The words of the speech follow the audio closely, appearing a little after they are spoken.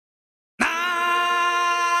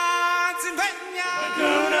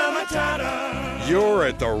You're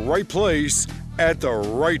at the right place at the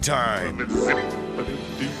right time.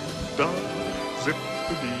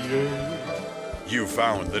 You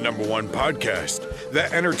found the #1 podcast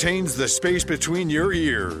that entertains the space between your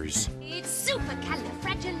ears. It's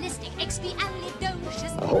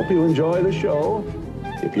supercalifragilisticexpialidocious. I hope you enjoy the show.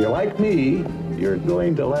 If you're like me, you're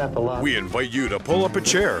going to laugh a lot. We invite you to pull up a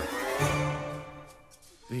chair.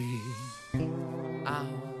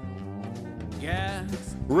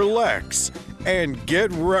 Relax and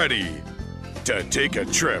get ready to take a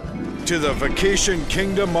trip to the vacation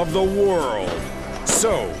kingdom of the world.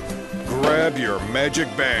 So, grab your magic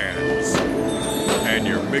bands and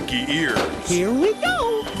your Mickey ears. Here we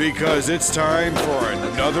go. Because it's time for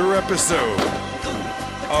another episode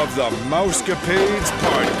of the Mousecapades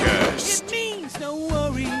Podcast. It means no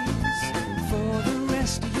worries for the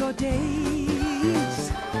rest of your days.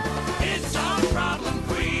 It's our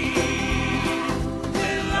problem-free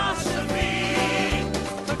philosophy.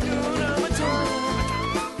 Hakuna Matata.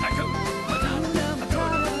 Hakuna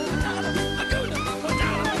Matata. Hakuna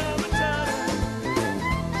Matata.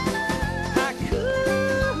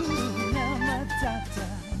 Hakuna Matata.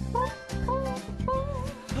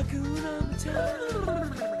 Hakuna Matata.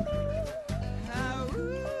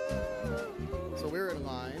 So we're in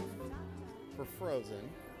line for Frozen,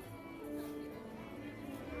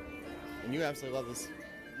 and you absolutely love this.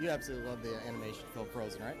 You absolutely love the animation film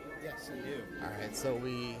Frozen, right? Yes, I do. All right. So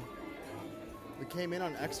we came in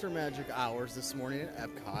on extra magic hours this morning at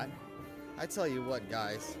Epcot. I tell you what,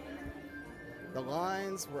 guys, the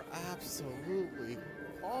lines were absolutely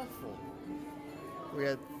awful. We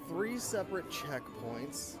had 3 separate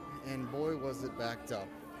checkpoints, and boy, was it backed up.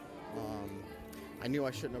 I knew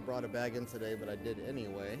I shouldn't have brought a bag in today, but I did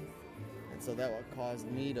anyway. And so that caused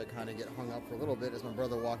me to kind of get hung up for a little bit as my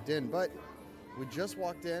brother walked in. But we just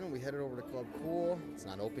walked in. We headed over to Club Cool. It's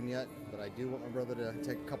not open yet, but I do want my brother to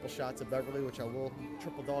take a couple shots at Beverly, which I will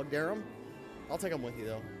triple dog dare him. I'll take him with you,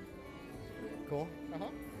 though. Cool?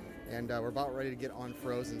 Uh-huh. And we're about ready to get on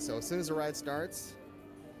Frozen. So as soon as the ride starts,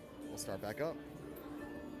 we'll start back up.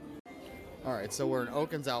 All right, so we're in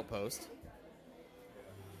Oaken's Outpost.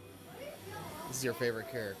 This is your favorite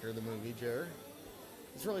character in the movie, Jer.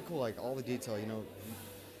 It's really cool, like all the detail, you know.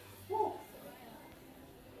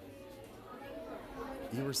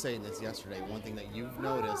 You were saying this yesterday. One thing that you've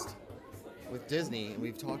noticed with Disney, and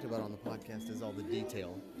we've talked about on the podcast, is all the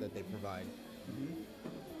detail that they provide. Mm-hmm.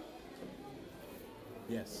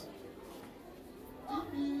 Yes.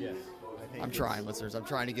 Yes. I'm trying, listeners. I'm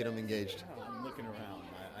trying to get them engaged. I'm looking around.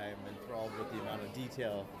 I am enthralled with the amount of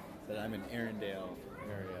detail that I'm in Arendelle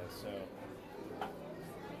area, so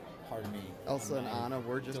pardon me. Elsa and Anna,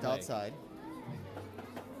 we're just delay. outside.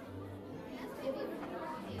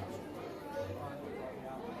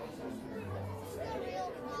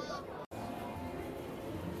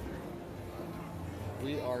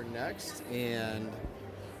 We are next, and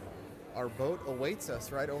our boat awaits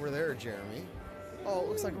us right over there, Jeremy. Oh, it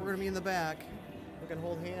looks like we're going to be in the back. We can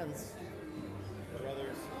hold hands.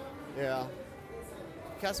 Brothers. Yeah.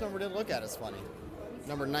 Cast member didn't look at us funny.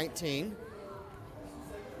 Number 19.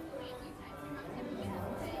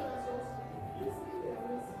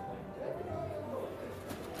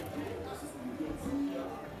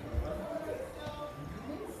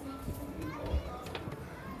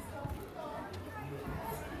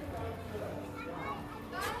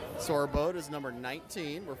 So our boat is number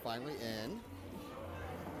 19. We're finally in.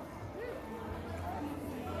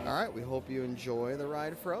 All right, we hope you enjoy the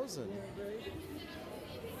ride Frozen.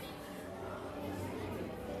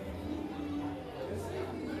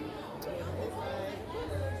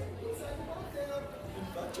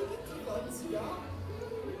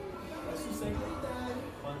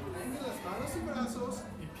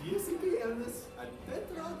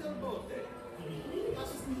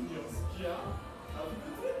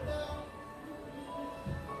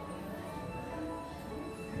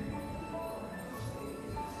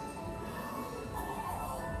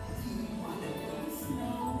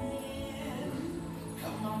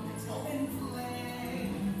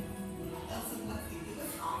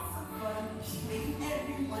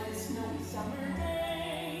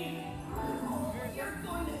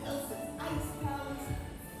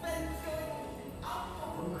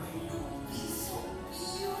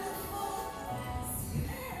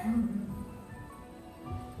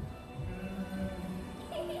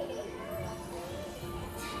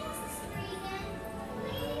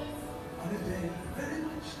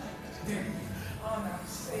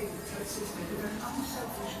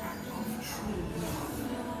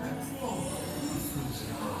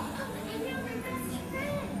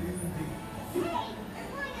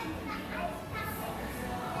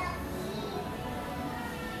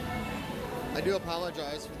 I do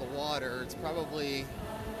apologize for the water. It's probably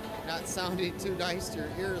not sounding too nice to your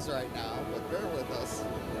ears right now, but bear with us.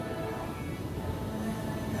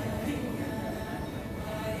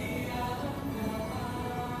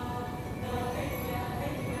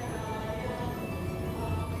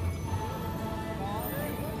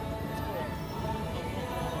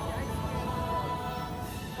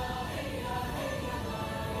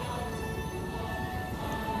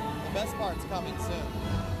 The best part's coming soon.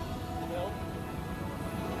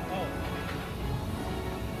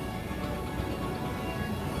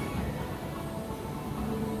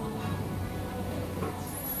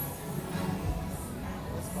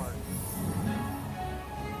 This part.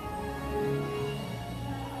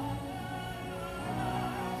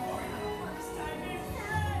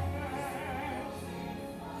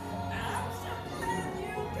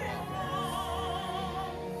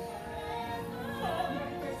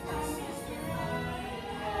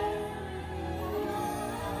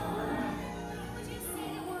 Would you say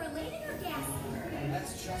that we're elated or gasping?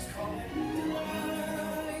 Let's just call it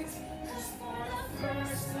delight. 'Cause for the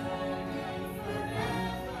first time in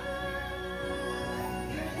forever,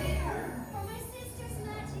 You're there for my sister's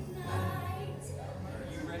magic night.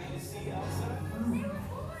 are you ready to see Elsa? They were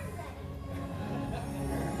born ready.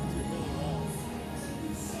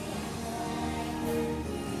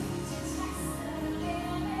 Just like the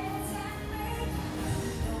limits and break.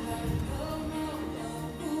 No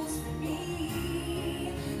rules for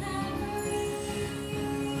me. I'm free.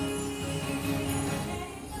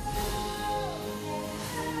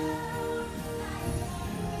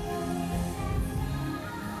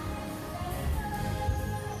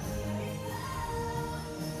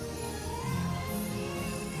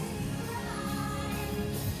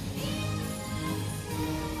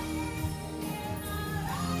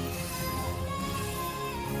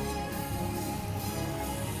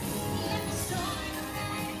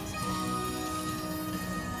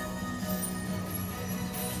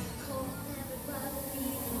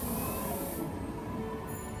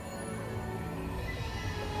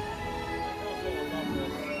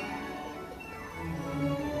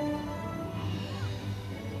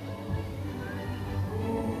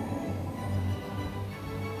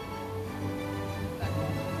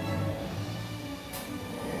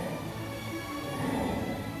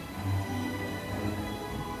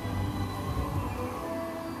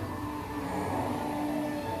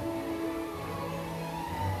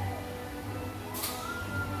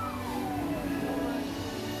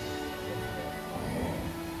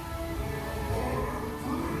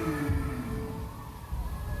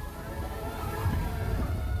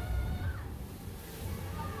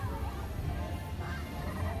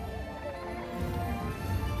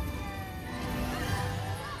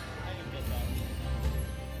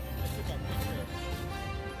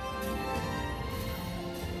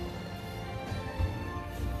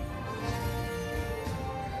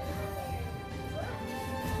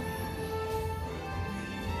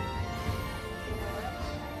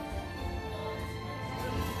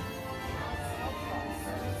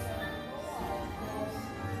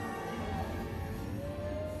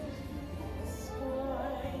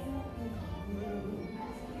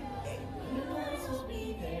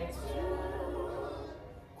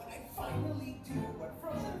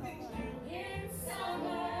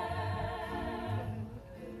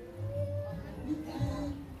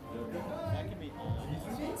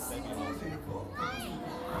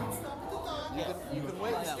 You can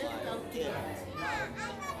wait in that line.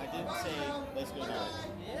 I didn't say let's go do it.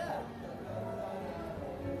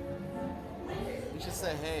 You should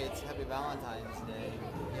say, hey, it's Happy Valentine's Day.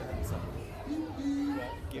 Give him something.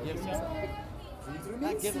 Give Give him yourself. something.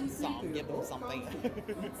 Not give him some, give him something. Stop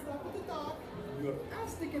at the top. Your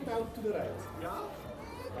ass ticket out to the right. Yeah?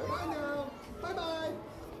 Bye-bye now. Bye-bye.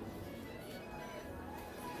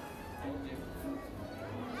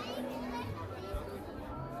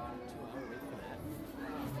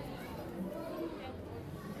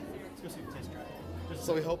 Let's go see the test drive.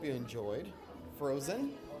 So we hope you enjoyed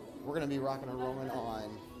Frozen. We're going to be rocking and rolling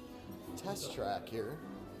on Test Track here.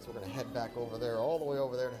 So we're going to head back over there, all the way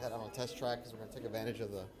over there to head on a test track because we're going to take advantage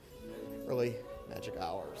of the early magic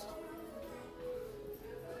hours.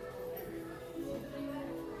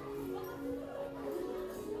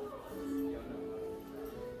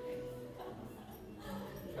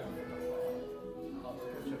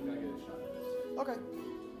 Okay.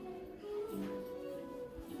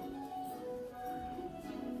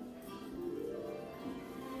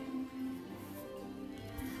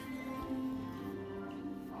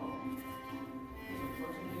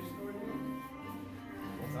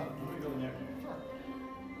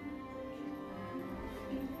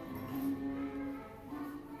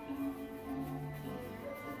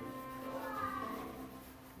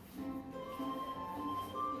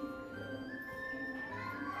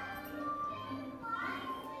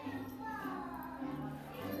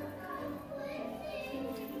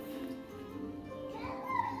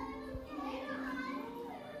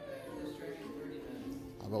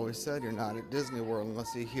 I've always said you're not at Disney World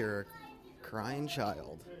unless you hear a crying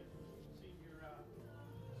child.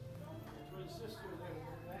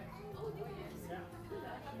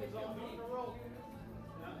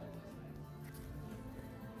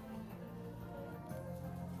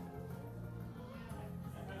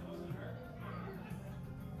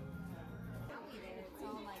 It's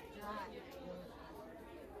all like dry.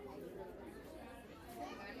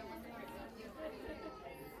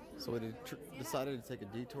 So we decided to take a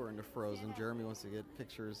detour into Frozen. Jeremy wants to get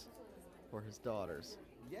pictures for his daughters.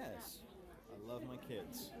 Yes, I love my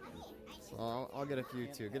kids. So I'll get a few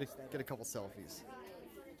too. Get a couple selfies.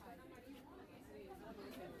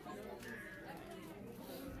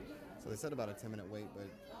 So they said about a 10-minute wait, but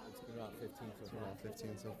It's been about 15 so it's far. around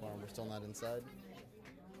 15 so far, and we're still not inside.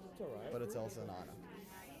 It's alright. But it's Elsa and Anna.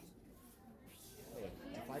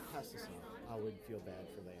 If I pass this on, I would feel bad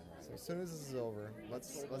for Leia and So Ryan. as soon as this is over,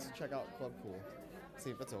 let's check out Club Cool, see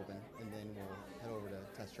if it's open, and then we'll head over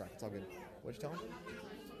to Test Track. It's all good. What'd you tell him?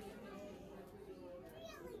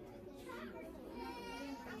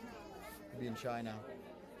 Being shy now.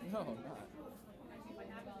 No, I'm not.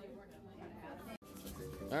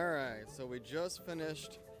 All right, so we just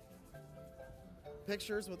finished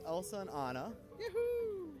pictures with Elsa and Anna.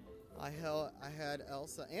 Yahoo! I had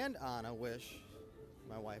Elsa and Anna wish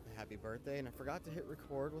my wife a happy birthday, and I forgot to hit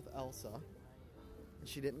record with Elsa. And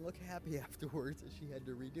she didn't look happy afterwards, and she had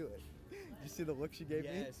to redo it. You see the look she gave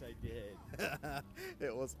me? Yes, I did.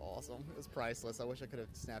 It was awesome. It was priceless. I wish I could have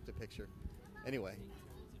snapped a picture. Anyway,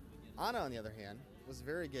 Anna, on the other hand, was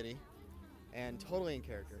very giddy and totally in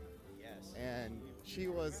character. Yes. And she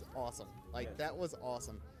was awesome. Like, that was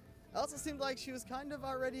awesome. Elsa seemed like she was kind of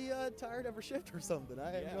already tired of her shift or something. I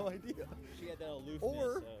had no idea. She had that aloofness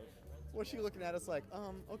Or of... was she looking at us like,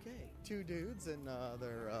 okay, two dudes in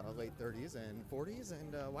their late 30s and 40s,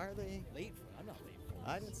 and why are they... Late? I'm not late for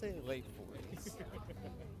I didn't say late 40s.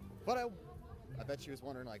 But I bet she was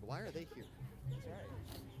wondering, like, why are they here?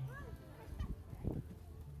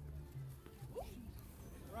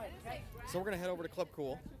 That's right. So we're going to head over to Club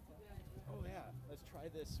Cool. Oh, yeah. Let's try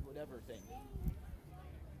this whatever thing.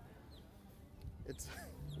 It's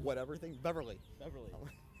whatever thing. Beverly. Beverly.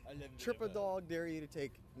 I live in Trip a dog dare you to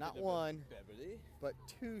take not one, Beverly. but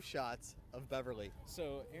 2 shots of Beverly.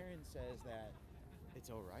 So Aaron says that it's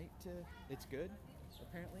all right to... It's good,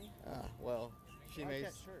 apparently. Well, she I may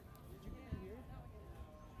like that shirt. Did you get it here?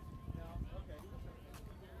 No? Okay.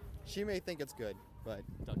 she may think it's good, but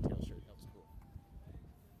Ducktail shirt. That was cool.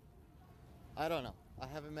 I don't know. I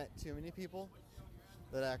haven't met too many people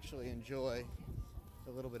that actually enjoy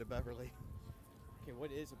a little bit of Beverly. Okay,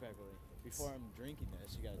 what is a Beverly? Before I'm drinking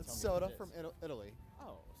this, you gotta It's tell me soda what it from is. Italy.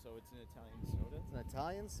 Oh, so it's an Italian soda? It's an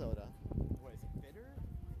Italian soda, What, is it bitter?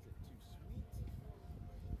 Is it too sweet?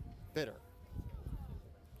 bitter.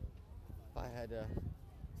 If I had to,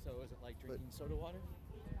 So is it like drinking soda water?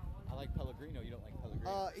 I like Pellegrino. You don't like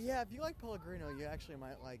Pellegrino? yeah, if you like Pellegrino, you actually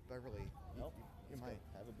might like Beverly. Nope. You Let's go. might.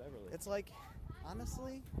 Have a Beverly. It's like,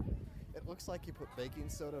 honestly, it looks like you put baking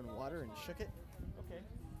soda in water and shook it. okay.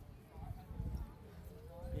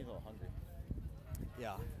 Getting a little hungry.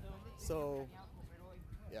 Yeah. So,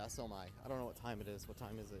 yeah, so am I. I don't know what time it is. What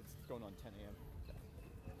time is it? It's going on 10 a.m.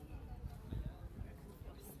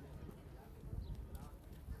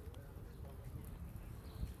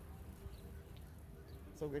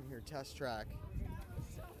 So we're here, Test Track.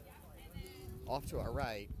 Off to our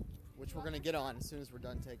right, which we're going to get on as soon as we're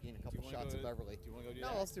done taking a couple wanna shots go of to- Beverly. do you wanna go do no,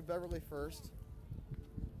 that? let's do Beverly first.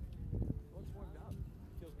 Well, it's warmed up.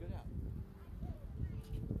 Feels good out.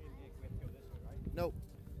 We have to go this way, right? Nope.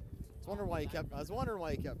 I was wondering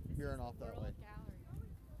why you kept veering off that way.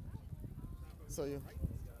 So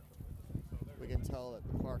we can tell that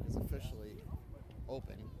the park is officially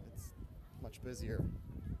open. It's much busier.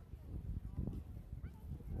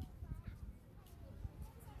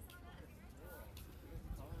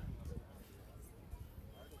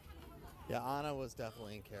 Yeah, Anna was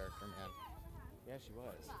definitely in character, man. Yeah, she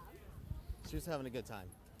was. She was having a good time.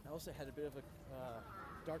 I also had a bit of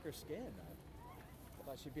a darker skin. I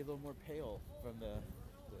thought she'd be a little more pale from the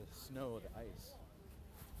snow, the ice.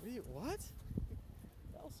 What?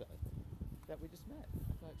 Elsa, that we just met.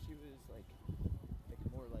 I thought she was like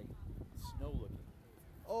more like snow looking.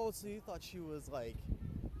 Oh, so you thought she was like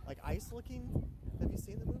ice looking? Have you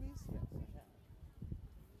seen the movies? Yes, I have.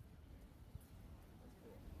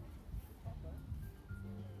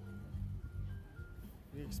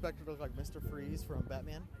 You expect her to look like Mr. Freeze from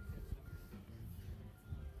Batman?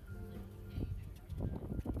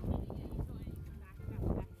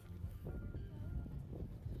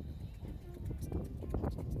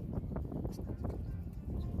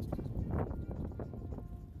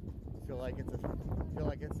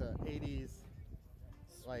 like it's a 80s,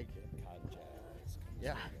 like,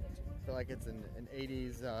 yeah, I feel like it's an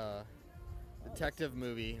 80s detective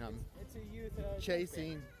movie. And I'm It's a youth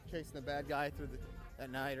chasing the bad guy through at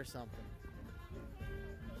night or something.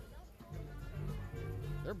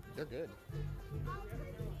 They're good.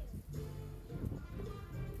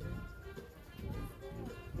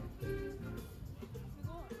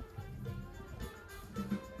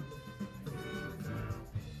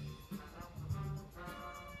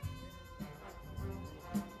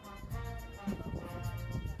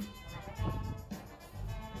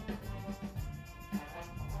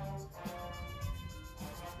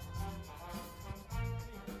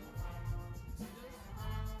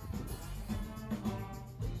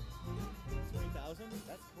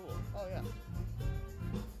 That's cool. Oh yeah.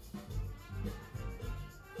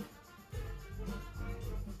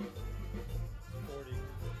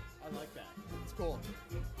 I like that. It's cool.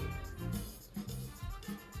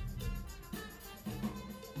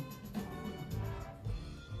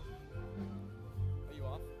 Are you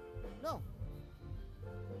off? No.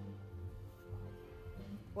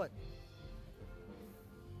 What?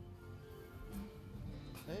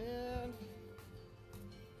 And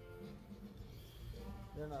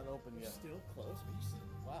they're not open yet. Still close?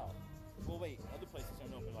 Wow. Well, wait. Other places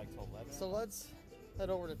aren't open like till 11. So let's head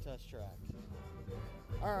over to Test Track.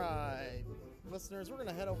 All right, listeners, we're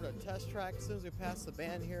gonna head over to Test Track. As soon as we pass the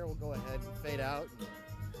band here, we'll go ahead and fade out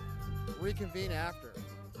and reconvene after.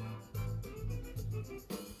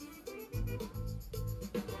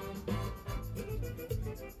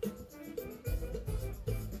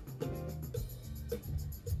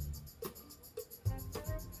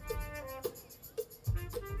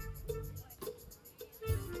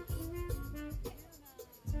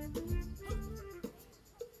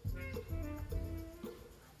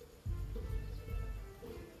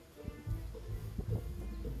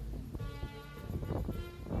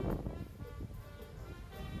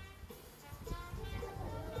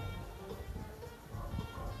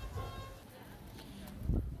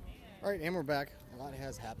 All right, and we're back. A lot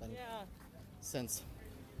has happened since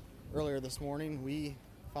earlier this morning. We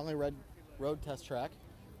finally rode Test Track.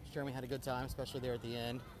 Jeremy had a good time, especially there at the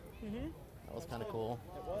end. Mm-hmm. That was kind of cool.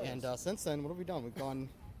 It was. And since then, what have we done?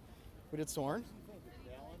 We did Soren.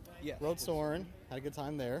 Yeah. Rode Soren, had a good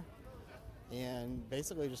time there. And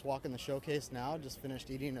basically just walking the showcase now. Just finished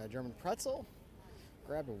eating a German pretzel,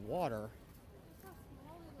 grabbed a water,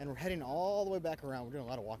 and we're heading all the way back around. We're doing a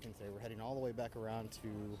lot of walking today. We're heading all the way back around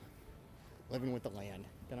to Living with the Land.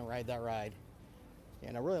 Gonna ride that ride.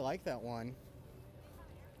 And I really like that one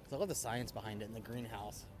because I love the science behind it in the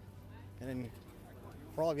greenhouse. And then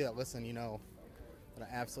for all of you that listen, you know that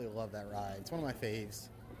I absolutely love that ride. It's one of my faves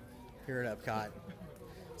here at Epcot.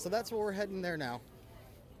 So that's where we're heading there now.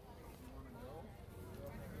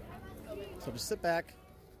 So just sit back,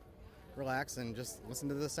 relax, and just listen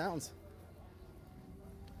to the sounds.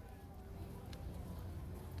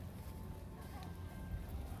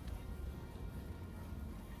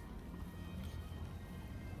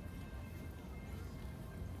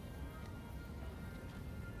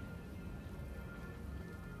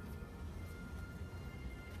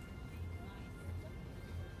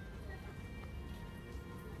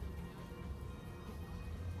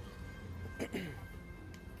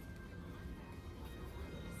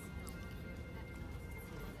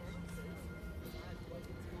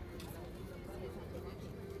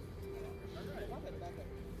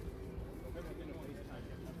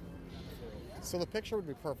 So the picture would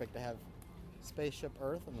be perfect to have Spaceship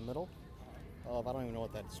Earth in the middle of, I don't even know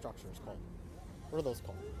what that structure is called. What are those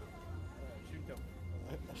called?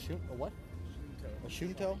 A what? A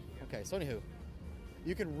Shunto? Okay, so anywho,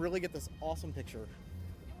 you can really get this awesome picture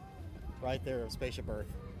right there of Spaceship Earth.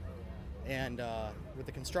 And with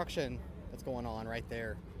the construction that's going on right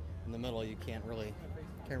there in the middle, you can't really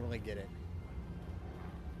get it.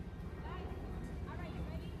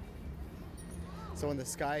 So in the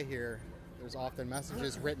sky here, there's often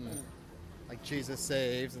messages written like Jesus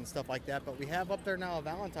saves and stuff like that, but we have up there now a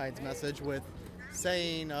Valentine's message with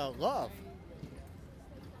saying love.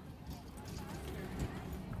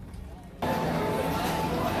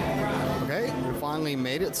 Okay, we finally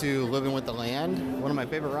made it to Living with the Land, one of my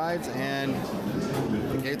favorite rides, and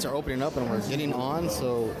the gates are opening up and we're getting on,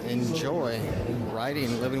 so enjoy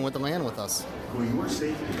riding Living with the Land with us. For your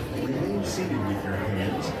safety, remain seated with your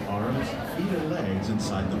hands, arms, feet, and legs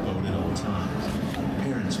inside the boat at all times.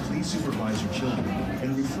 Parents, please supervise your children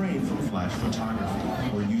and refrain from flash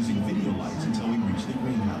photography or using video lights until we reach the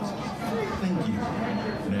greenhouses. Thank you.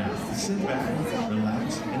 Now, sit back,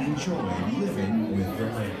 relax, and enjoy Living with the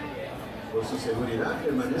Land. Por su seguridad,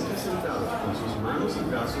 permanezca sentado con sus manos y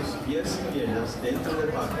brazos, pies y piernas dentro del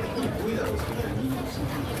barco y cuida a los pequeñitos.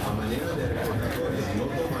 A manera de recordatorios, no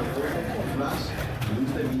tomar foto con flash y luz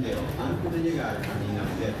de video antes de llegar a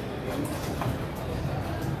Inacter.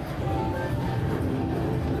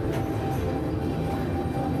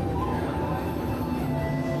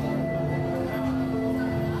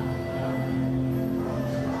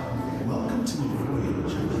 Welcome to a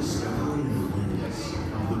voyage of discovery and awareness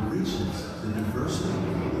of the richness, the diversity,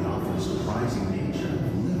 the often surprising nature of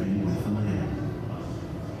living with the land.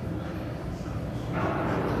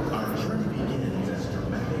 Our journey begins as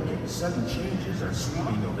dramatic and sudden changes are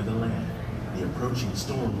sweeping over the land. The approaching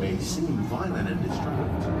storm may seem violent and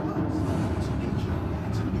destructive to us, but to nature,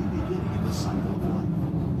 it's a new beginning in the cycle of life.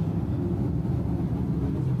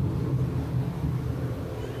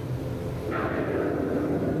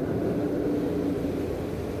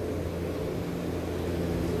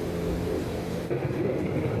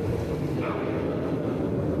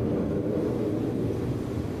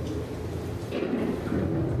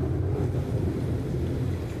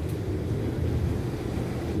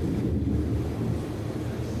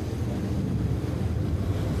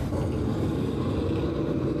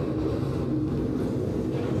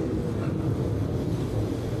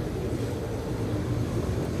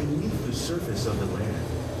 Beneath the surface of the land,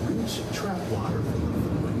 roots trap water from the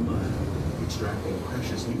flowing mud, extracting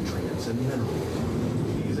precious nutrients and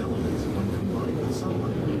minerals. These elements, when combined with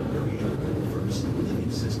sunlight, create the first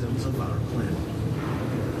living systems of our planet.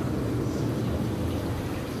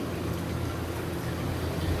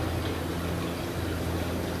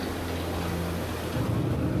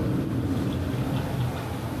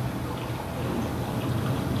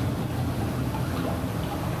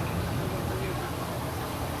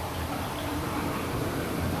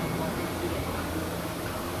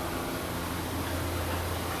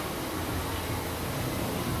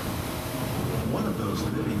 One of those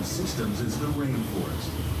living systems is the rainforest,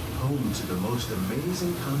 home to the most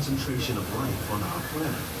amazing concentration of life on our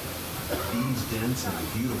planet. These dense and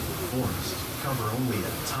beautiful forests cover only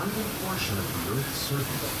a tiny portion of the Earth's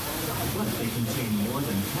surface, but they contain more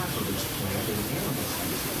than half of its plant and animal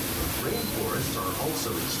species. Rainforests are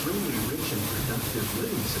also extremely rich and productive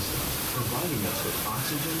living systems, providing us with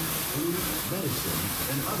oxygen, food, medicine,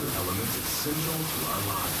 and other elements essential to our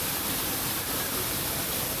lives.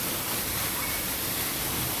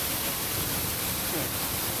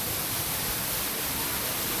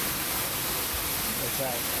 What's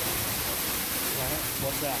that?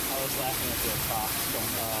 What's that? I was laughing at the cops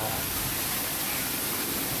going,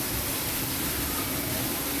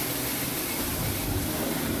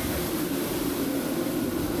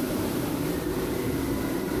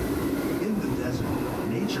 In the desert,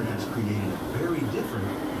 nature has created a very different,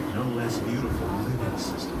 no less beautiful living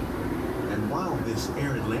system. And while this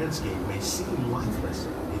arid landscape may seem lifeless,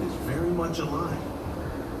 it is very much alive.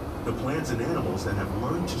 The plants and animals that have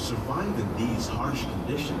learned to survive in these harsh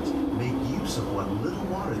conditions make use of what little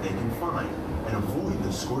water they can find and avoid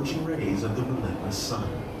the scorching rays of the relentless sun.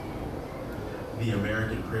 The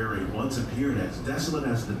American prairie once appeared as desolate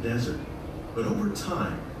as the desert, but over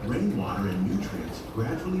time, rainwater and nutrients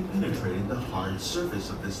gradually penetrated the hard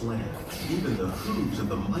surface of this land. Even the hooves of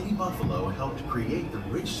the mighty buffalo helped create the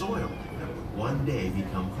rich soil that would one day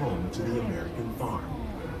become home to the American farm.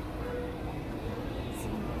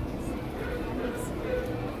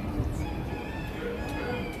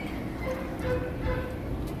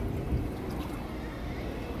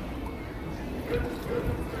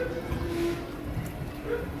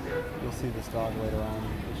 You'll see this dog later on.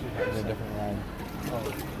 It should have a different ride. Oh,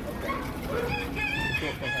 okay. Cool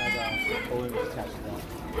if they had balloons attached to that.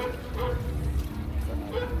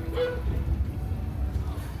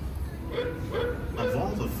 Of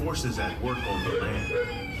all the forces at work on the land,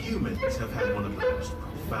 humans have had one of the most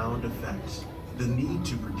profound effects. The need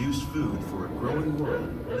to produce food for a growing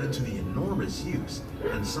world led to the enormous use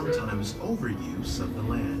and sometimes overuse of the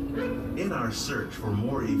land. In our search for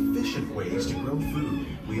more efficient ways to grow food,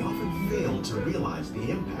 we often fail to realize the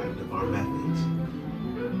impact of our methods.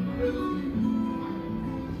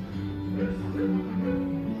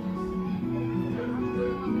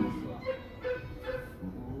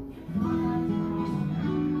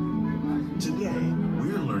 Today,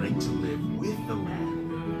 we're learning to live with the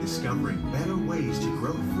land, discovering better ways to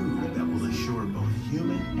grow food that will assure both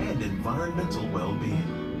human and environmental well-being.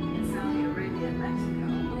 In Saudi Arabia and Mexico,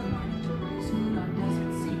 we're learning to produce food on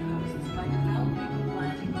desert seacoasts by developing and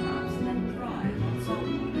planting crops that thrive on salt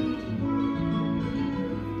water.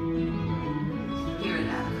 Here at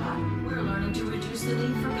Epcot, we're learning to reduce the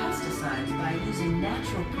need for pesticides by using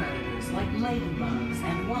natural predators like ladybugs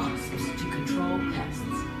and wasps to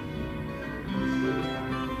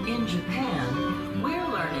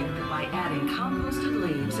adding composted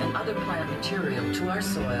leaves and other plant material to our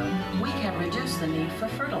soil, we can reduce the need for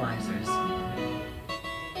fertilizers.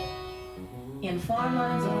 In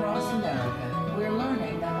farmlands across America, we're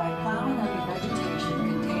learning that by plowing under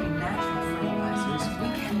vegetation containing natural fertilizers, we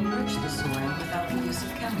can enrich the soil without the use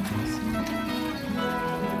of chemicals.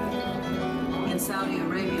 In Saudi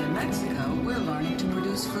Arabia and Mexico, we're learning to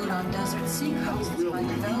produce food on desert seacoasts by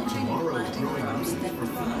developing and planting crops that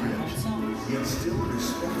thrive on salt. Yet still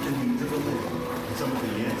respect the needs of the living. Some of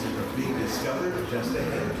the answers are being discovered just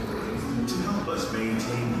ahead. To help us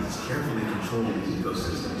maintain these carefully controlled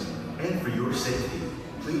ecosystems, and for your safety,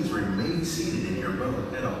 please remain seated in your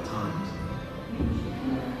boat at all times.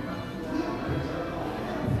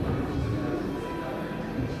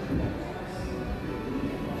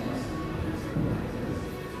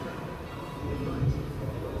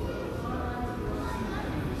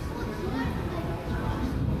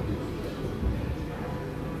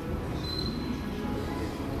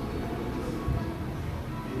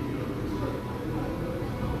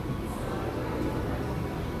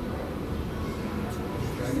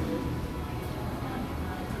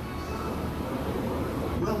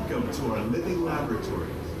 Welcome to our living laboratory,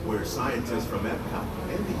 where scientists from Epcot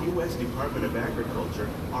and the U.S. Department of Agriculture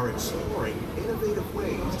are exploring innovative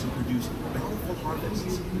ways to produce bountiful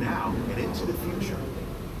harvests now and into the future.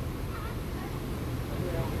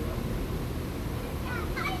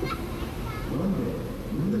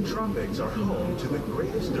 The tropics are home to the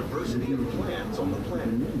greatest diversity of plants on the planet.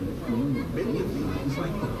 Many of these,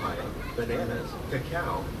 like papaya, bananas,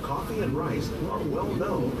 cacao, coffee, and rice, are well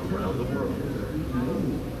known around the world.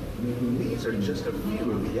 These are just a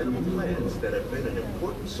few of the edible plants that have been an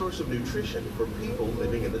important source of nutrition for people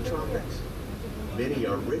living in the tropics. Many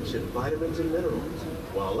are rich in vitamins and minerals,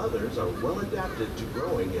 while others are well adapted to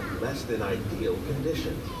growing in less than ideal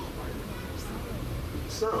conditions.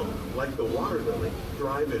 Some, like the water lily,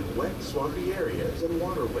 thrive in wet, swampy areas and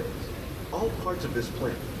waterways. All parts of this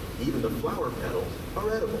plant, even the flower petals,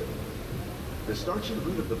 are edible. The starchy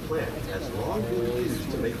root of the plant has long been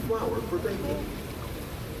used to make flour for baking.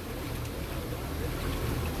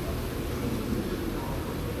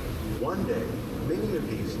 One day, many of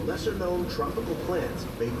these lesser-known tropical plants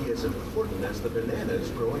may be as important as the bananas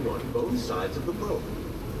growing on both sides of the boat.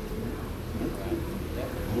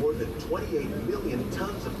 More than 28 million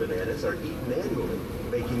tons of bananas are eaten annually,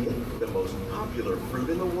 making it the most popular fruit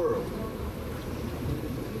in the world.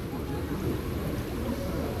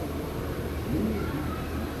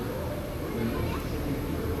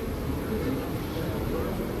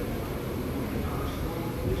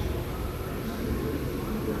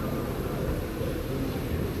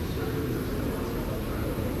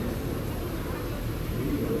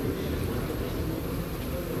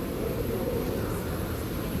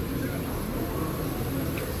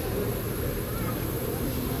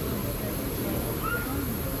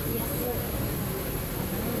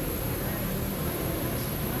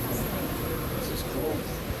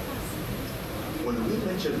 When we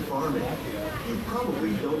mention farming, you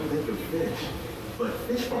probably don't think of fish. But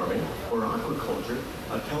fish farming, or aquaculture,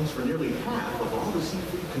 accounts for nearly half of all the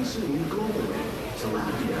seafood consumed globally.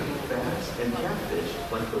 Tilapia, bass, and catfish,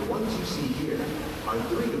 like the ones you see here, are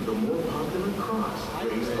three of the more popular crops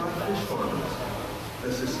raised by fish farmers.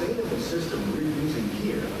 The sustainable system we're using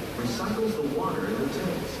here recycles the water in the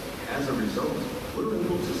tanks. As a result, we're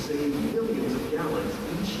able to save millions of gallons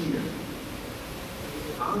each year.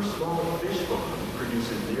 Our small fish farm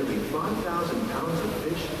produces nearly 5,000 pounds of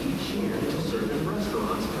fish each year to serve in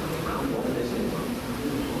restaurants around Walt Disney World.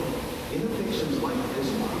 Innovations like this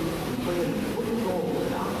one can play an important role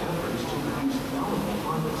in our efforts to produce bountiful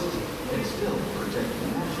harvests and still protect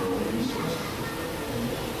natural resources.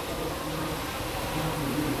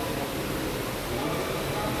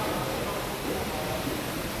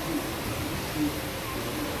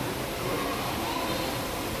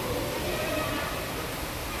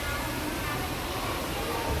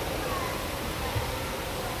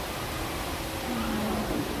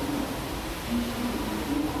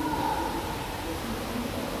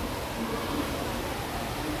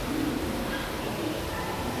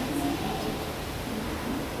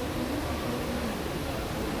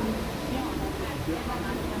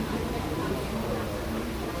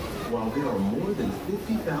 While there are more than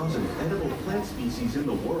 50,000 edible plant species in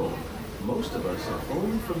the world, most of us are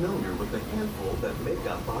only familiar with the handful that make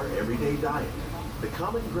up our everyday diet. The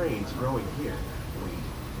common grains growing here,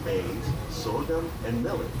 wheat, maize, sorghum, and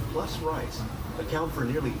millet, plus rice, account for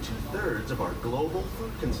nearly 2/3 of our global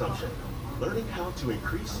food consumption. Learning how to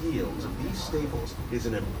increase yields of these staples is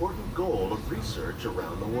an important goal of research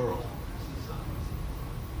around the world.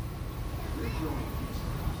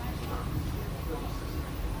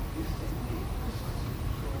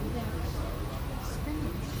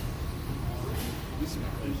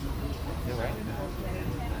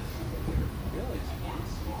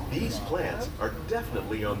 These plants are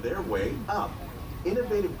definitely on their way up.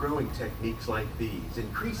 Innovative growing techniques like these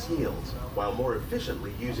increase yields while more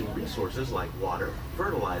efficiently using resources like water,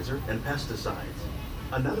 fertilizer, and pesticides.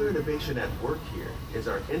 Another innovation at work here is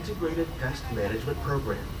our integrated pest management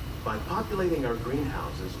program. By populating our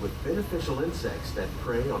greenhouses with beneficial insects that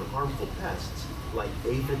prey on harmful pests, like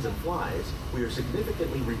aphids and flies, we are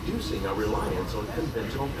significantly reducing our reliance on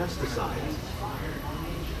conventional pesticides.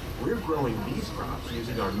 We're growing these crops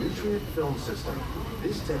using our nutrient film system.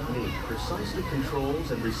 This technique precisely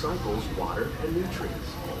controls and recycles water and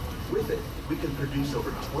nutrients. With it, we can produce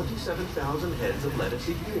over 27,000 heads of lettuce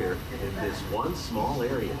a year in this one small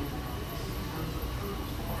area.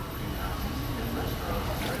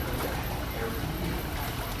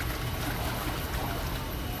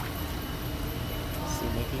 See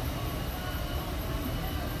Mickey?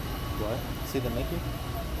 What? See the Mickey?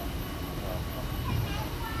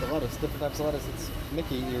 The lettuce, different types of lettuce. It's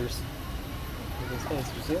Mickey ears. Look at his face.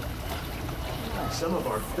 Did you see it? Some of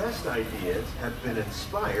our best ideas have been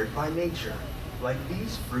inspired by nature, like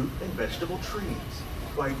these fruit and vegetable trees.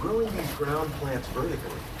 By growing these ground plants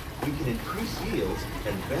vertically, we can increase yields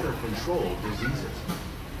and better control diseases.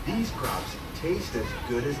 These crops taste as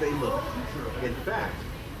good as they look. In fact,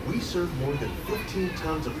 we serve more than 15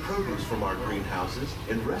 tons of produce from our greenhouses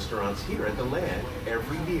in restaurants here at the land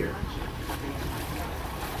every year.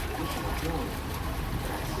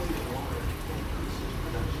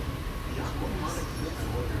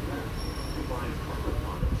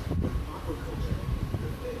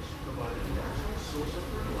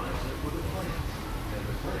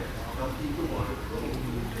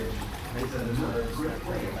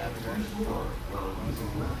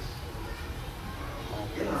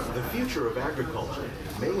 The future of agriculture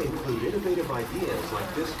may include innovative ideas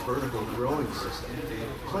like this vertical growing system.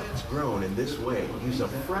 Plants grown in this way use a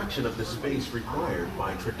fraction of the space required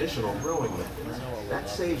by traditional growing methods. That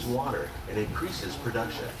saves water and increases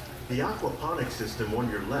production. The aquaponics system on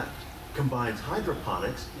your left combines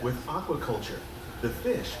hydroponics with aquaculture. The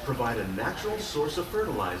fish provide a natural source of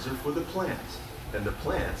fertilizer for the plants, and the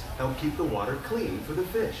plants help keep the water clean for the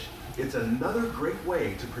fish. It's another great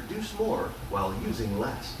way to produce more while using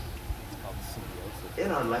less.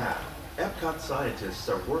 In our lab, Epcot scientists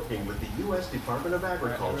are working with the U.S. Department of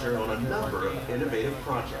Agriculture on a number of innovative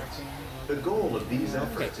projects. The goal of these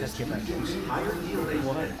efforts is to produce higher yielding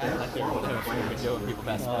and better quality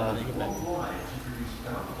plants.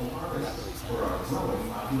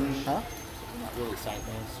 Huh? Not really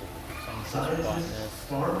scientists or Scientists,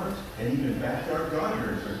 farmers, and even backyard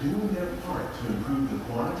gardeners are doing their part to improve the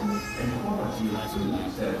quantity and quality of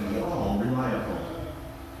foods that we all rely upon.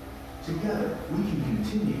 Together, we can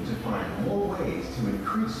continue to find more ways to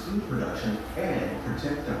increase food production and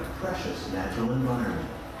protect our precious natural environment.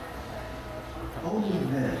 Only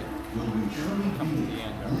then will we truly be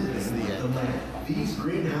living with the land. These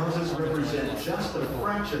greenhouses represent just a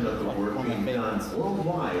fraction of the work being done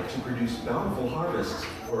worldwide to produce bountiful harvests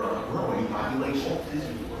for our growing population.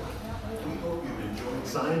 We hope you've enjoyed.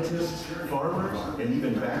 Scientists, farmers, and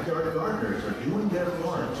even backyard gardeners are doing their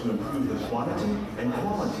part to improve the quantity and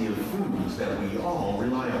quality of foods that we all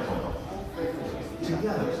rely upon.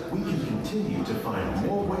 Together, we can continue to find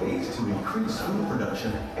more ways to increase food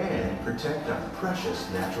production and protect our precious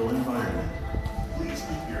natural environment. Please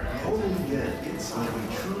keep your hands. Only then will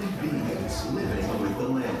we truly be living with the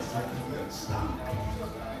land.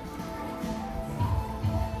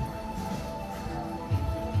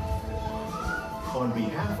 On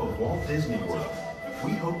behalf of Walt Disney World,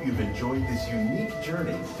 we hope you've enjoyed this unique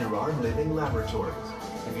journey through our living laboratories.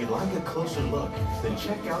 If you'd like a closer look, then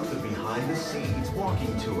check out the Behind the Scenes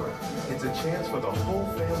walking tour. It's a chance for the whole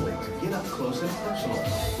family to get up close and personal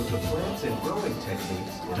with the plants and growing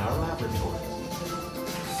techniques in our laboratories.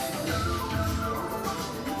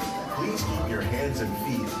 Please keep your hands and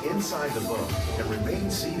feet inside the boat and remain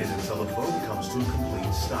seated until the boat comes to a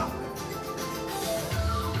complete stop.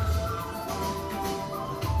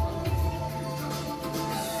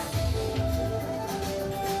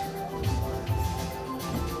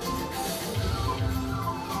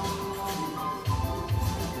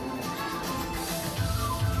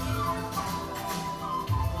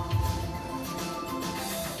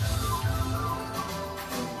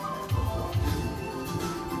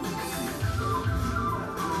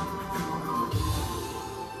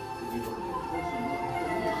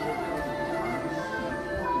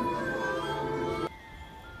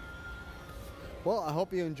 Well, I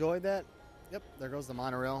hope you enjoyed that. Yep, there goes the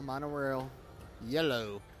monorail. Monorail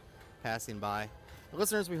yellow passing by.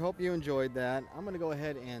 Listeners, we hope you enjoyed that. I'm going to go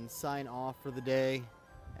ahead and sign off for the day,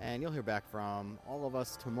 and you'll hear back from all of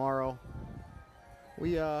us tomorrow. What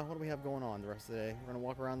do we have going on the rest of the day? We're gonna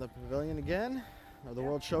walk around the pavilion again, or the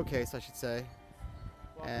World Showcase, I should say.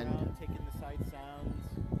 Walk And around, taking the sight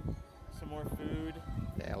sounds, some more food.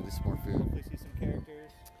 yeah, we'll do some more food. Hopefully see some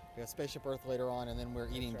characters. We got Spaceship Earth later on, and then we're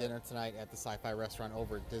eating dinner tonight at the Sci-Fi Restaurant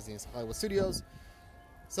over at Disney's Hollywood Studios.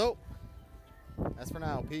 So, that's for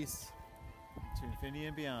now. Peace. To infinity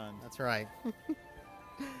and beyond. That's right.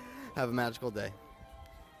 Have a magical day.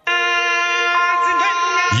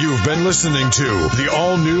 You've been listening to the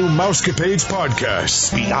all-new Mousecapades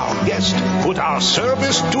podcast. Be our guest. Put our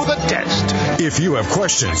service to the test. If you have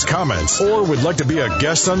questions, comments, or would like to be a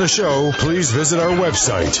guest on the show, please visit our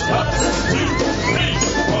website.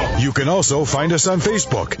 You can also find us on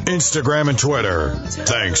Facebook, Instagram, and Twitter.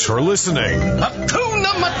 Thanks for listening.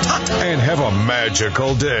 Hakuna Matata. And have a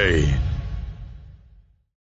magical day.